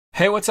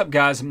Hey, what's up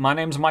guys? My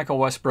name's Michael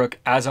Westbrook.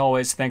 As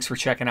always, thanks for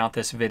checking out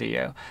this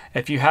video.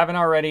 If you haven't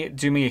already,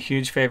 do me a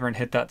huge favor and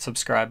hit that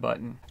subscribe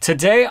button.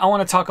 Today, I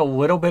want to talk a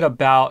little bit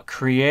about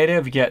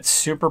creative yet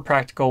super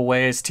practical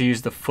ways to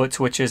use the foot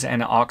switches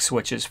and aux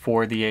switches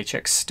for the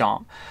HX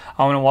Stomp.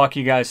 I want to walk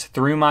you guys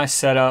through my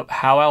setup,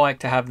 how I like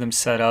to have them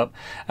set up,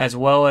 as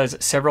well as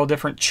several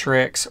different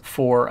tricks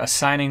for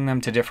assigning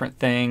them to different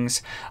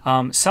things,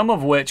 some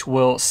of which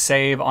will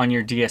save on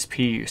your DSP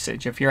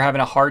usage. If you're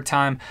having a hard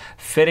time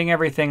fitting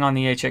everything on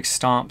the HX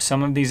Stomp,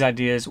 some of these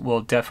ideas will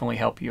definitely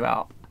help you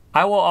out.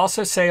 I will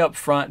also say up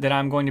front that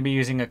I'm going to be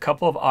using a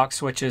couple of aux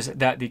switches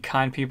that the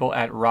kind people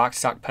at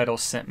RockStock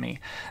Pedals sent me.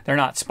 They're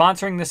not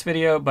sponsoring this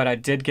video, but I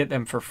did get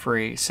them for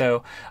free.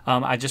 So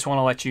I just want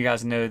to let you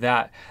guys know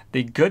that.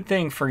 The good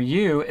thing for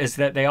you is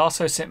that they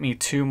also sent me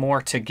 2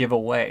 more to give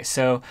away.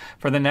 So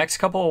for the next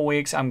couple of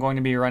weeks, I'm going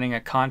to be running a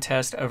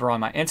contest over on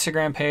my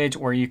Instagram page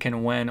where you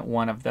can win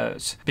one of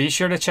those. Be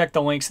sure to check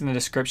the links in the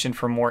description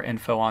for more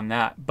info on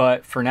that.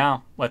 But for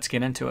now, let's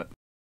get into it.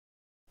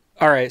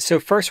 All right, so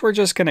first we're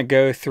just going to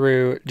go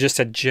through just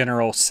a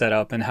general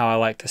setup and how I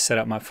like to set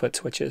up my foot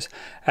switches.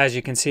 As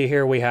you can see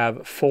here, we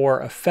have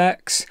 4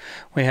 effects.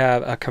 We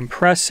have a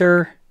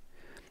compressor,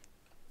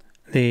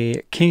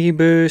 the kinky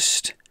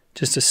boost,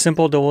 just a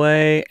simple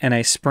delay, and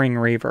a spring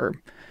reverb.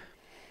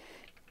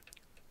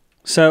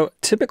 So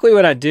typically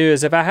what I do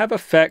is if I have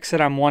effects that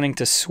I'm wanting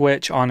to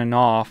switch on and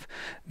off,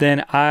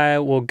 then I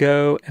will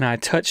go and I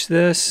touch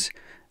this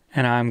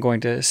and I'm going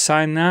to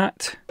assign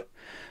that.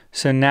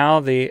 So now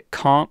the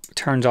comp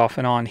turns off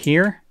and on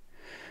here.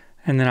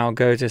 And then I'll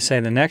go to say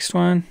the next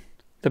one,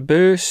 the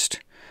boost.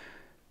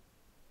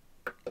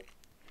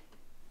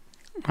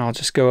 I'll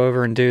just go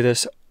over and do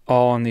this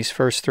all on these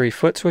first 3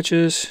 foot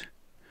switches.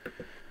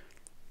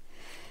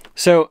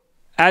 So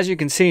as you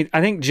can see,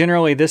 I think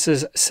generally this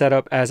is set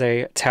up as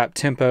a tap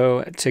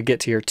tempo to get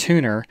to your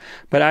tuner,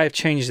 but I've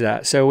changed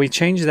that. So we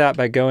change that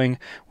by going,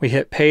 we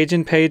hit page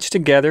and page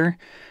together,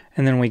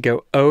 and then we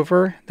go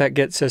over. That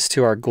gets us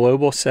to our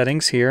global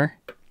settings here.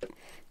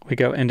 We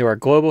go into our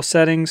global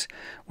settings.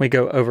 We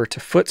go over to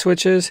foot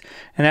switches.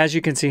 And as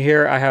you can see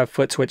here, I have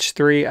foot switch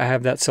 3. I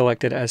have that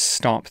selected as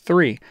stomp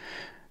 3.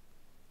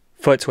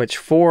 Foot switch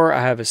 4,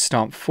 I have as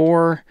stomp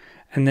 4.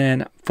 And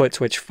then foot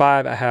switch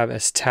 5, I have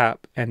as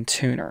tap and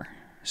tuner.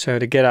 So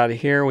to get out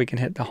of here, we can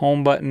hit the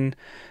home button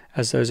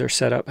as those are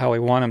set up how we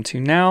want them to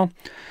now.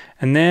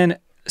 And then,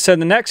 so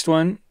the next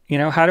one, you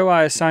know, how do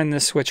I assign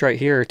this switch right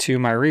here to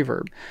my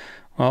reverb?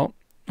 Well,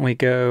 we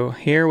go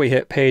here, we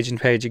hit page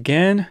and page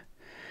again,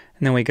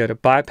 and then we go to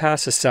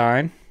bypass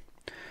assign,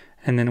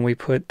 and then we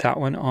put that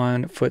one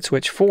on foot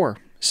switch 4.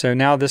 So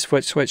now this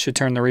foot switch should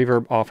turn the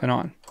reverb off and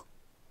on.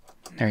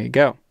 There you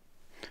go.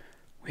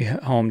 We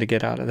hit home to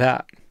get out of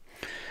that.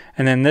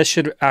 And then this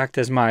should act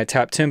as my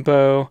tap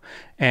tempo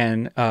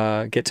and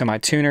get to my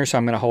tuner. So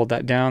I'm going to hold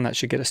that down. That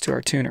should get us to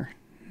our tuner.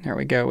 There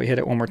we go. We hit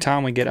it one more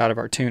time. We get out of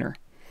our tuner.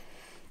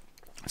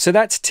 So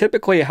that's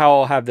typically how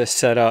I'll have this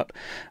set up,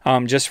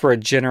 just for a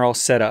general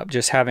setup,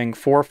 just having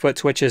 4 foot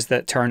switches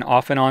that turn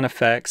off and on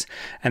effects,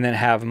 and then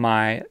have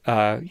my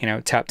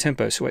tap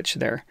tempo switch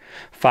there.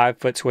 5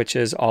 foot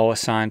switches all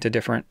assigned to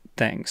different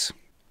things.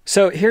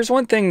 So here's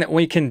one thing that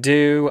we can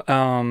do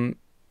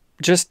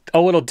just a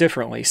little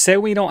differently. Say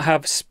we don't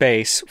have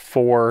space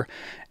for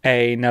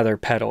another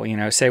pedal,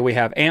 say we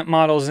have amp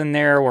models in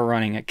there, we're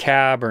running a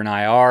cab or an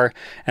IR,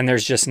 and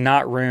there's just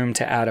not room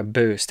to add a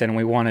boost, and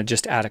we want to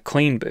just add a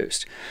clean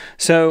boost.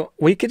 So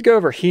we could go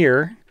over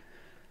here,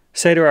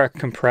 say to our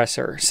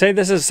compressor, say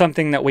this is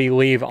something that we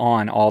leave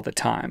on all the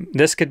time.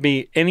 This could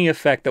be any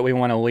effect that we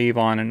want to leave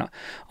on and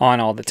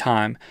on all the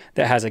time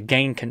that has a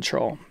gain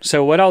control.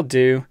 So what I'll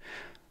do,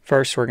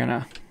 first we're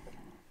gonna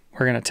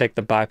take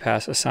the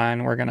bypass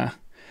assign, we're gonna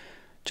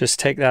just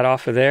take that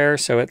off of there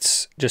so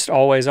it's just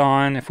always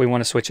on. If we want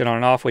to switch it on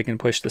and off, we can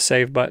push the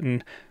save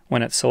button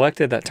when it's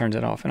selected. That turns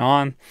it off and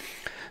on.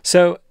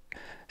 So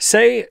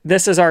say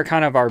this is our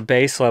kind of our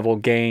base level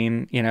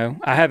gain.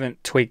 I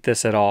haven't tweaked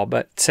this at all,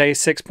 but say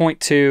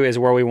 6.2 is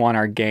where we want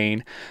our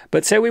gain.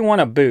 But say we want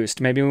a boost.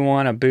 Maybe we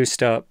want to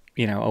boost up,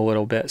 a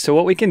little bit. So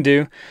what we can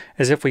do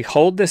is if we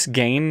hold this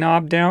gain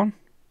knob down,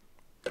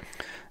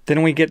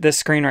 then we get this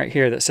screen right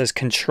here that says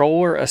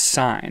controller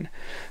assign.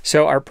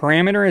 So our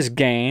parameter is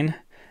gain.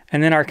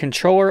 And then our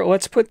controller,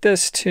 let's put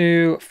this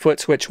to foot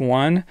switch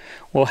 1.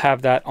 We'll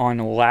have that on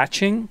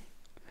latching.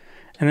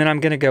 And then I'm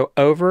going to go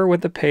over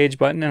with the page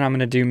button and I'm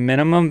going to do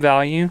minimum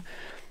value.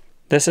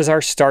 This is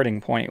our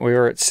starting point. We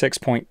were at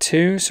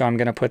 6.2, so I'm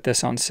going to put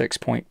this on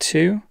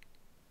 6.2.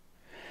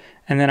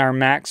 And then our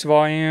max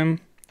volume,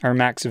 our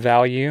max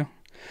value,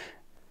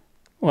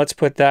 let's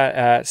put that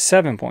at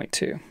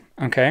 7.2.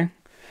 Okay,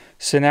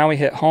 so now we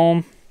hit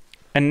home.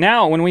 And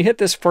now when we hit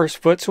this first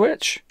foot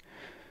switch,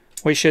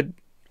 we should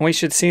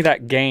see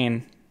that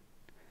gain.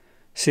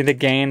 See the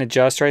gain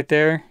adjust right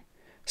there?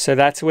 So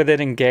that's with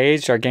it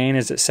engaged. Our gain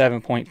is at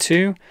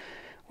 7.2.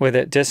 With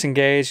it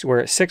disengaged, we're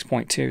at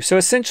 6.2. So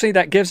essentially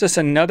that gives us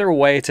another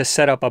way to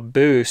set up a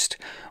boost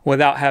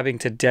without having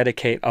to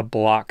dedicate a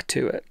block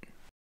to it.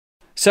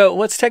 So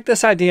let's take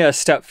this idea a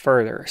step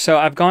further. So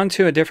I've gone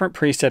to a different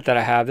preset that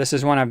I have. This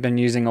is one I've been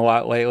using a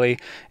lot lately.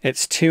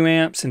 It's 2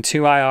 amps and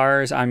 2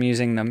 IRs. I'm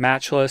using the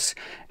Matchless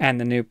and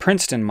the new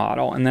Princeton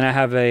model. And then I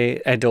have a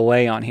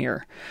delay on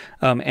here,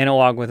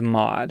 analog with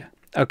mod.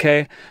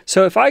 Okay,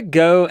 so if I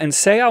go and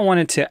say I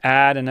wanted to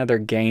add another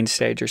gain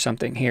stage or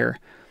something here,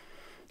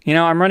 you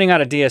know, I'm running out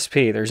of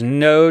DSP. There's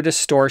no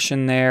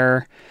distortion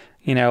there.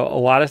 You know, a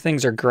lot of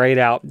things are grayed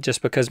out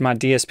just because my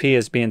DSP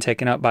is being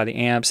taken up by the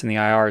amps and the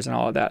IRs and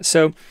all of that.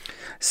 So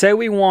say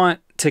we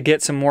want to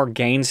get some more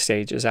gain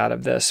stages out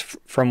of this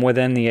from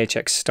within the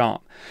HX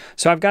Stomp.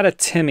 So I've got a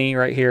Timmy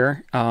right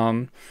here,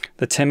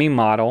 the Timmy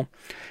model,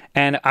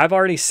 and I've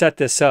already set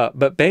this up.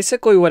 But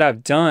basically what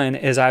I've done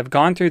is I've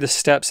gone through the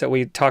steps that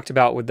we talked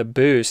about with the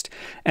boost,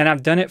 and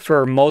I've done it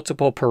for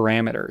multiple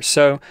parameters.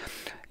 So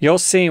you'll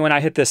see when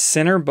I hit the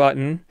center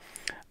button,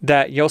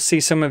 that you'll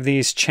see some of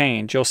these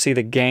change. You'll see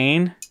the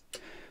gain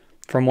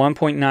from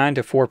 1.9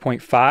 to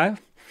 4.5.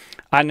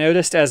 I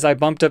noticed as I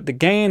bumped up the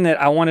gain that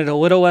I wanted a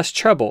little less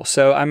treble,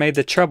 so I made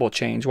the treble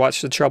change.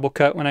 Watch the treble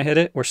cut when I hit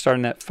it. We're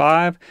starting at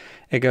 5.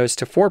 It goes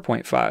to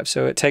 4.5,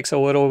 so it takes a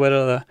little bit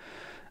of the,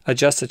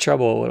 adjust the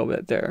treble a little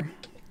bit there.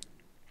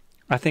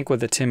 I think with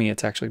the Timmy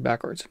it's actually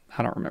backwards.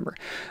 I don't remember.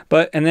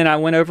 And then I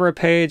went over a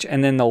page,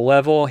 and then the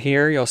level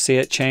here, you'll see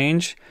it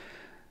change.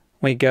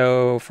 We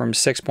go from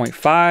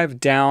 6.5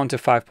 down to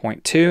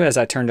 5.2. As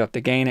I turned up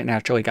the gain, it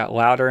naturally got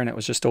louder and it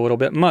was just a little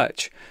bit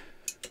much.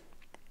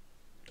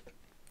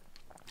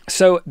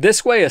 So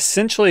this way,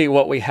 essentially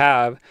what we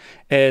have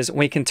is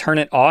we can turn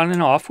it on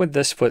and off with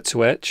this foot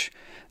switch.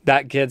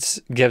 That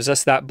gives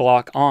us that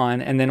block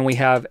on, and then we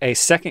have a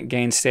second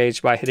gain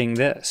stage by hitting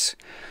this.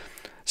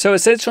 So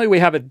essentially we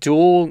have a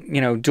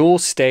dual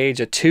stage,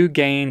 a 2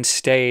 gain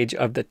stage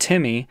of the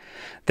Timmy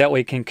that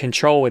we can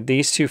control with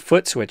these 2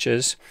 foot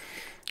switches.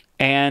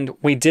 And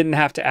we didn't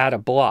have to add a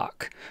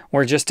block.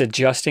 We're just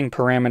adjusting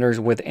parameters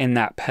within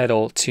that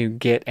pedal to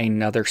get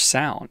another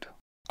sound.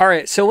 All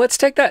right, so let's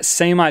take that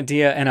same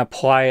idea and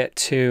apply it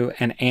to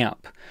an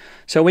amp.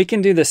 So we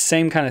can do the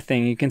same kind of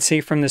thing. You can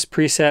see from this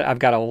preset, I've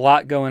got a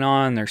lot going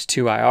on. There's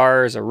 2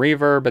 IRs, a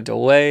reverb, a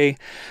delay.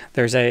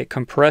 There's a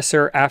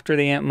compressor after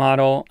the amp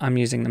model. I'm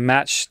using the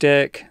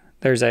matchstick.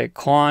 There's a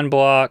clone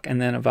block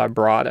and then a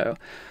vibrato.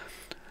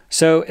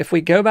 So if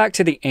we go back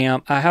to the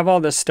amp, I have all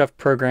this stuff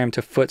programmed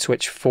to foot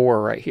switch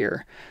 4 right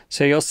here.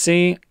 So you'll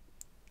see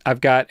I've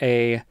got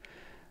a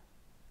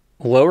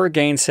lower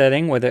gain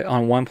setting with it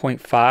on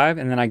 1.5,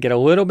 and then I get a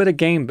little bit of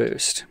gain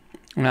boost.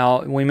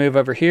 Now we move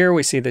over here,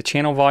 we see the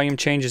channel volume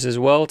changes as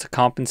well to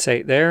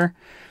compensate there.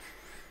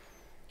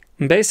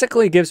 And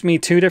basically gives me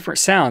 2 different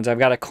sounds. I've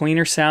got a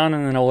cleaner sound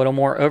and then a little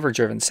more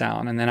overdriven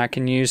sound. And then I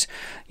can use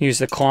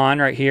the clone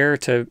right here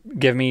to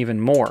give me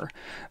even more.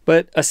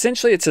 But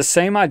essentially it's the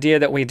same idea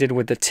that we did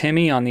with the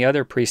Timmy on the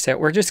other preset.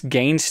 We're just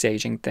gain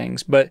staging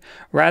things. But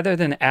rather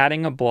than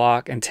adding a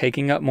block and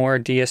taking up more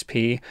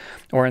DSP,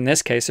 or in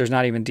this case there's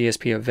not even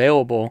DSP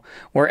available,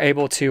 we're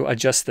able to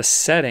adjust the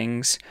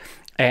settings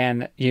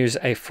and use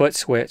a foot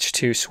switch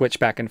to switch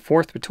back and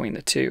forth between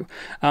the 2.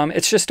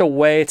 It's just a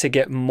way to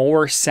get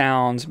more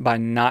sounds by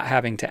not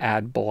having to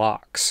add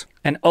blocks.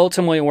 And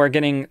ultimately we're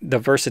getting the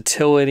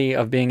versatility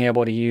of being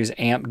able to use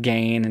amp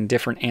gain and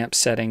different amp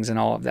settings and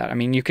all of that. I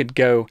mean, you could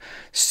go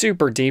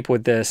super deep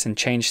with this and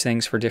change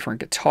things for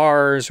different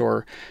guitars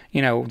or,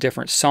 you know,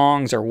 different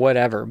songs or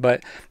whatever.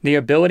 But the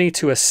ability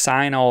to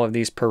assign all of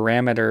these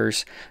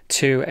parameters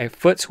to a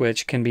foot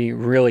switch can be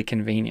really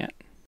convenient.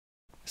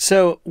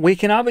 So we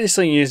can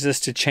obviously use this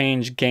to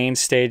change gain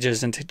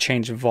stages and to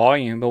change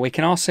volume, but we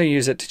can also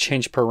use it to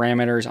change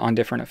parameters on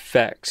different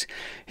effects.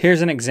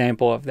 Here's an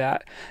example of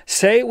that.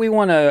 Say we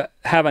want to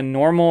have a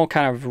normal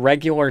kind of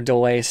regular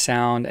delay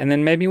sound, and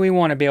then maybe we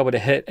want to be able to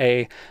hit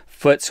a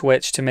foot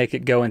switch to make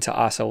it go into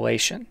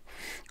oscillation.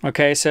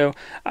 Okay, so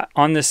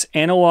on this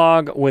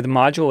analog with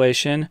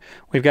modulation,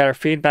 we've got our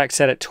feedback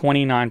set at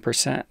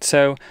 29%.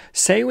 So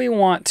say we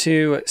want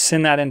to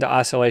send that into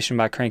oscillation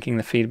by cranking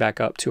the feedback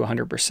up to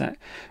 100%.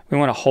 We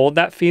want to hold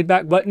that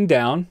feedback button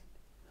down.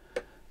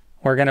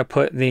 We're going to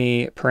put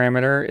the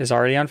parameter is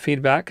already on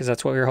feedback because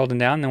that's what we were holding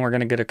down. Then we're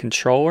going to get a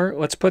controller.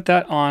 Let's put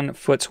that on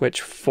foot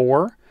switch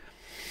 4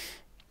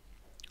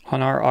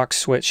 on our aux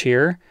switch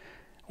here.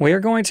 We are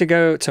going to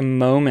go to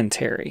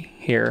momentary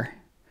here.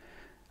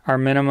 Our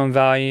minimum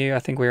value, I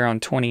think we were on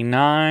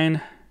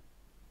 29.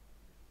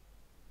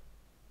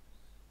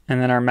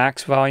 And then our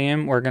max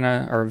volume, we're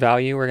gonna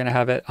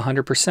have it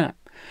 100%.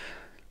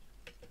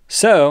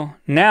 So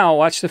now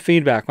watch the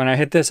feedback. When I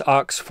hit this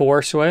aux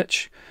 4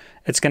 switch,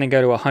 it's gonna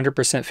go to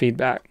 100%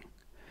 feedback.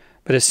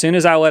 But as soon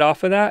as I let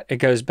off of that, it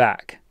goes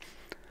back.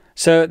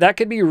 So that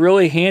could be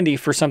really handy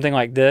for something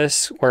like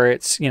this, where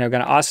it's, you know,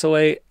 gonna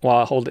oscillate while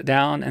I hold it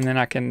down, and then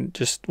I can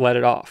just let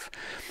it off.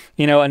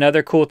 You know,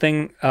 another cool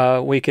thing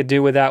we could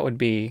do with that would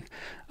be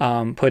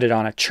put it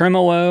on a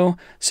tremolo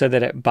so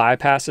that it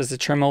bypasses the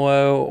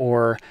tremolo,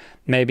 or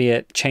maybe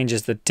it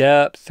changes the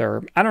depth,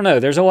 or I don't know.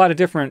 There's a lot of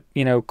different,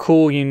 you know,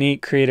 cool,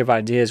 unique, creative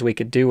ideas we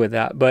could do with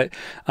that. But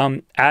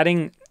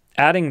adding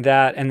adding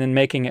that and then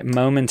making it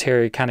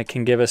momentary kind of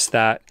can give us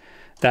that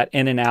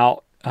in and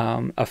out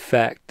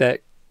effect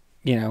that,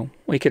 you know,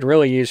 we could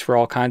really use for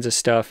all kinds of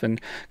stuff and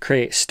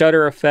create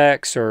stutter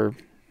effects or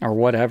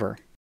whatever.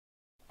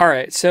 All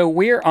right, so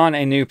we're on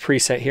a new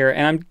preset here,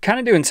 and I'm kind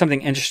of doing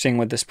something interesting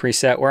with this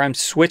preset where I'm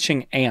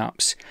switching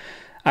amps.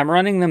 I'm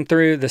running them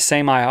through the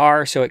same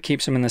IR, so it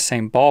keeps them in the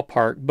same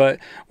ballpark, but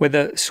with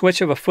a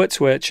switch of a foot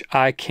switch,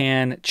 I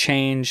can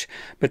change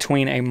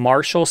between a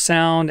Marshall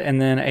sound and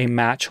then a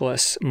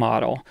matchless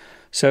model.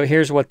 So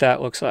here's what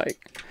that looks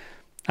like.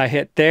 I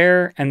hit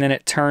there, and then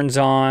it turns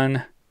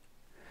on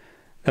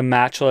the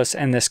matchless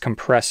and this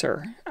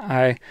compressor.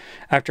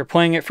 After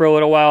playing it for a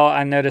little while,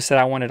 I noticed that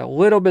I wanted a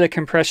little bit of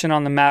compression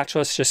on the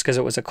matchless just because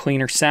it was a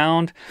cleaner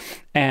sound,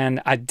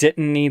 and I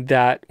didn't need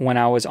that when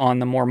I was on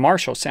the more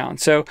Marshall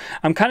sound. So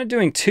I'm kind of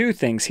doing two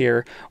things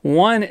here.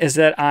 One is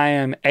that I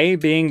am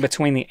A-Bing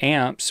between the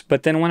amps,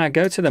 but then when I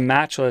go to the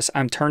matchless,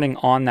 I'm turning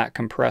on that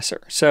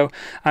compressor. So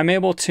I'm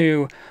able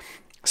to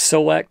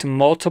select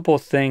multiple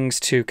things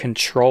to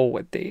control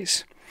with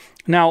these.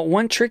 Now,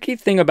 one tricky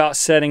thing about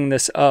setting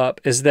this up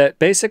is that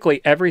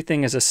basically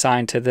everything is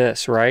assigned to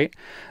this, right?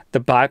 The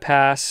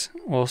bypass,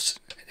 well,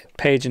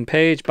 page and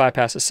page,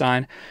 bypass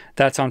assign,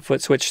 that's on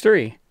foot switch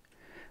 3.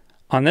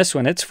 On this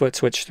one, it's foot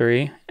switch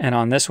 3, and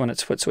on this one,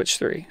 it's foot switch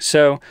 3.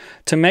 So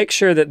to make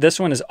sure that this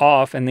one is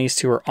off and these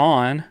two are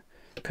on,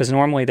 because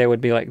normally they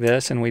would be like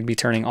this and we'd be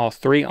turning all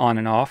three on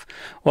and off,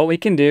 what we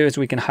can do is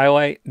we can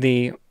highlight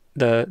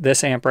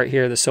this amp right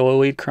here, the solo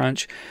lead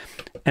crunch,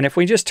 and if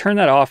we just turn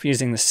that off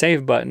using the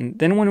save button,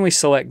 then when we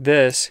select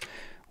this,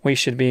 we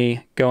should be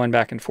going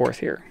back and forth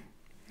here.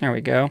 There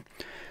we go.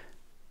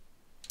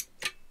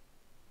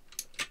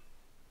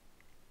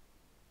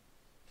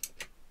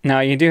 Now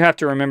you do have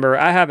to remember,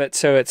 I have it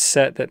so it's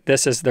set that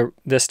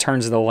this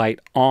turns the light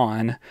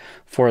on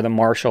for the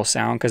Marshall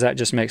sound, because that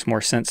just makes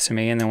more sense to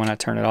me. And then when I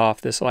turn it off,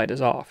 this light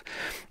is off,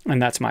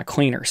 and that's my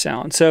cleaner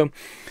sound. So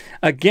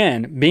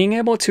again, being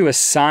able to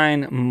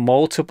assign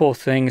multiple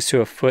things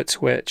to a foot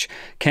switch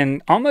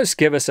can almost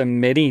give us a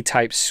MIDI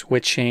type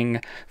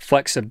switching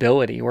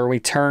flexibility where we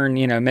turn,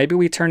 you know, maybe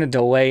we turn a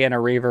delay and a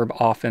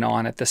reverb off and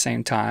on at the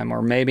same time,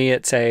 or maybe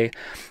it's a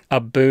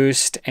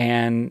boost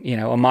and, you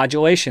know, a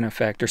modulation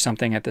effect or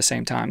something at the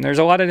same time. There's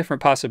a lot of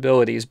different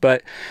possibilities,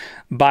 but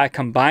by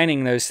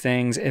combining those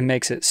things, it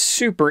makes it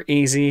super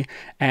easy,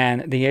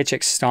 and the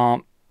HX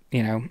Stomp,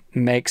 you know,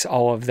 makes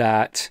all of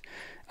that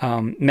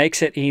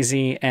makes it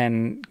easy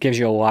and gives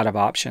you a lot of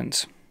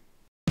options.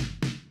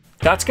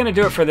 That's going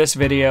to do it for this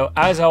video.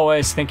 As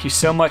always, thank you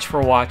so much for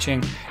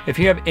watching. If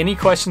you have any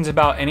questions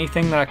about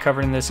anything that I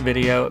covered in this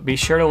video, be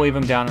sure to leave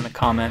them down in the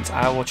comments.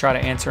 I will try to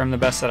answer them the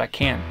best that I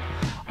can.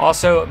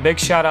 Also, big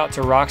shout out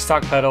to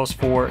RockStock Pedals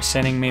for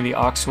sending me the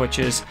aux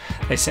switches.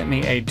 They sent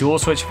me a dual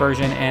switch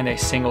version and a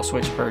single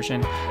switch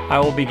version. I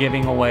will be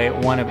giving away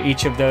one of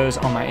each of those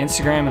on my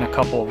Instagram in a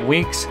couple of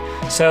weeks.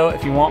 So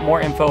if you want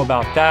more info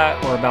about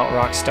that or about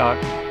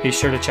RockStock, be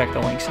sure to check the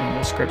links in the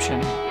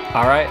description.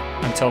 All right,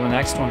 until the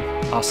next one,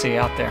 I'll see you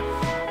out there.